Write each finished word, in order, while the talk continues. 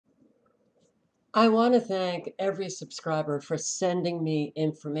I want to thank every subscriber for sending me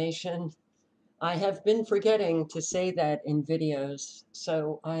information. I have been forgetting to say that in videos,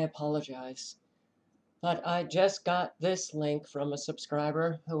 so I apologize. But I just got this link from a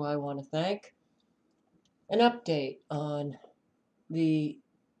subscriber who I want to thank. An update on the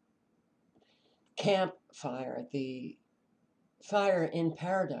campfire, the fire in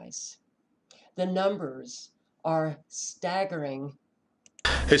Paradise. The numbers are staggering.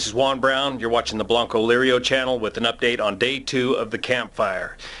 This is Juan Brown. You're watching the Blanco Lirio channel with an update on day 2 of the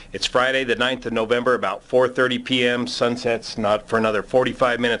campfire. It's Friday the 9th of November, about 4:30 p.m. Sunset's not for another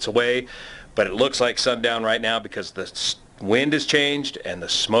 45 minutes away, but it looks like sundown right now because the wind has changed and the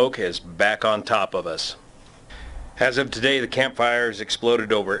smoke is back on top of us. As of today, the campfire has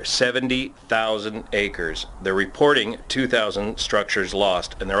exploded over 70,000 acres. They're reporting 2,000 structures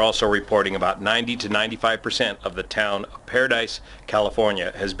lost, and they're also reporting about 90 to 95% of the town of Paradise,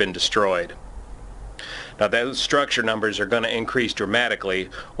 California, has been destroyed. Now, those structure numbers are going to increase dramatically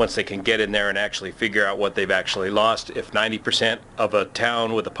once they can get in there and actually figure out what they've actually lost. If 90% of a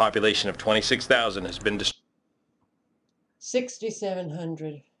town with a population of 26,000 has been destroyed,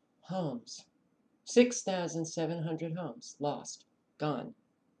 6,700 homes. 6,700 homes lost, gone.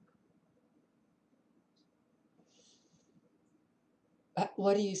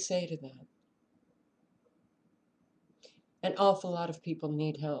 What do you say to that? An awful lot of people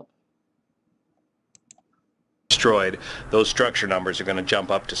need help. those structure numbers are going to jump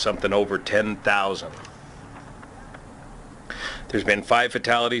up to something over 10,000. There's been 5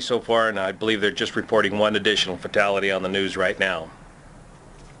 fatalities so far, and I believe they're just reporting 1 additional fatality on the news right now.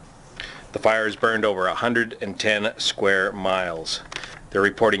 The fire has burned over 110 square miles. They're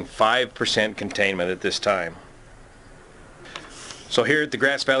reporting 5% containment at this time. So here at the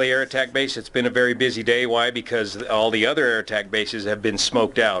Grass Valley Air Attack Base, it's been a very busy day. Why? Because all the other air attack bases have been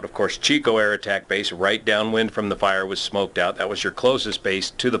smoked out. Of course, Chico Air Attack Base, right downwind from the fire, was smoked out. That was your closest base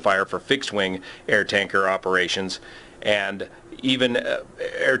to the fire for fixed-wing air tanker operations. And even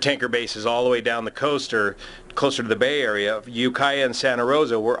air tanker bases all the way down the coast or closer to the Bay Area, Ukiah and Santa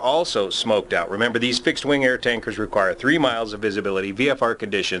Rosa, were also smoked out. Remember, these fixed-wing air tankers require 3 miles of visibility, VFR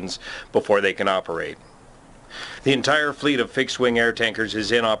conditions, before they can operate. The entire fleet of fixed-wing air tankers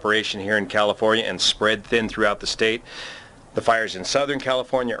is in operation here in California and spread thin throughout the state. The fires in Southern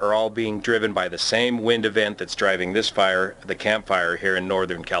California are all being driven by the same wind event that's driving this fire, the campfire here in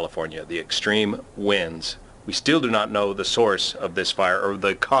Northern California, the extreme winds. We still do not know the source of this fire or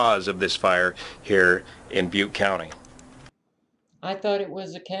the cause of this fire here in Butte County. I thought it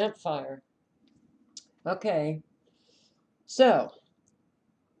was a campfire. Okay, so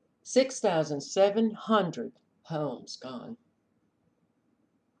 6,700 homes gone.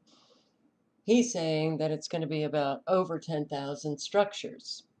 He's saying that it's going to be about over 10,000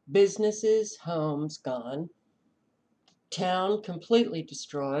 structures. Businesses, homes gone. Town completely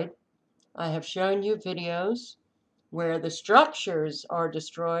destroyed. I have shown you videos where the structures are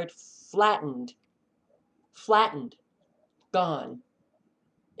destroyed, flattened, gone.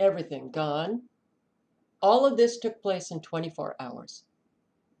 Everything gone. All of this took place in 24 hours.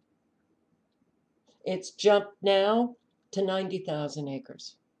 It's jumped now to 90,000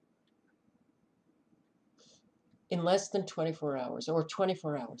 acres in less than 24 hours, or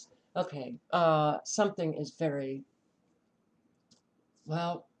 24 hours. Okay, something is very,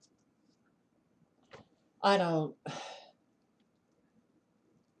 well, I don't,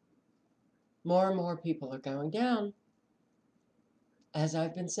 more and more people are going down, as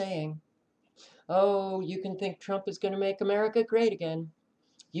I've been saying. Oh, you can think Trump is going to make America great again.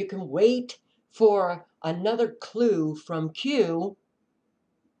 You can wait for another clue from Q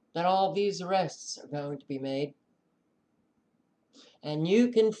that all these arrests are going to be made. And you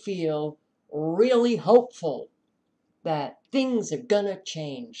can feel really hopeful that things are gonna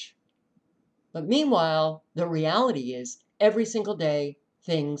change. But meanwhile, the reality is every single day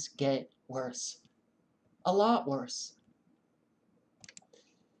things get worse. A lot worse.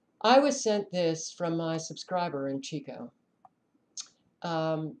 I was sent this from my subscriber in Chico.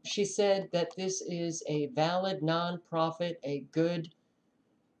 She said that this is a valid nonprofit, a good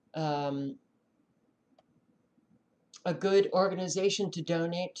organization to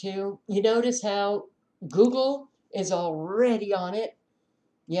donate to. You notice how Google is already on it?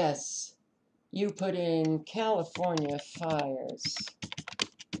 Yes, you put in California fires.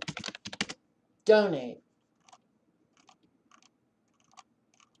 Donate.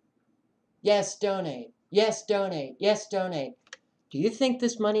 Yes, donate. Yes, donate. Yes, donate. Do you think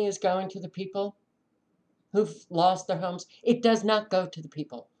this money is going to the people who've lost their homes? It does not go to the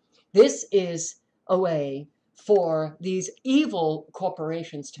people. This is a way for these evil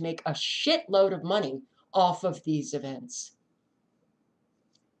corporations to make a shitload of money off of these events.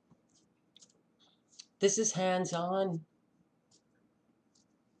 This is hands-on.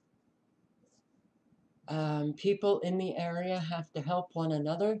 People in the area have to help one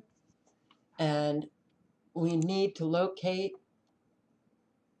another, and we need to locate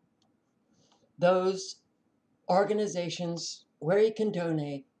those organizations where you can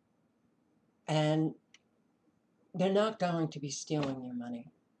donate, and they're not going to be stealing your money.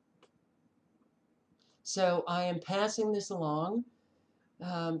 So I am passing this along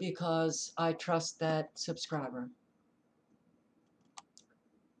because I trust that subscriber.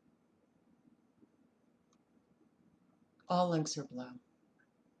 All links are below.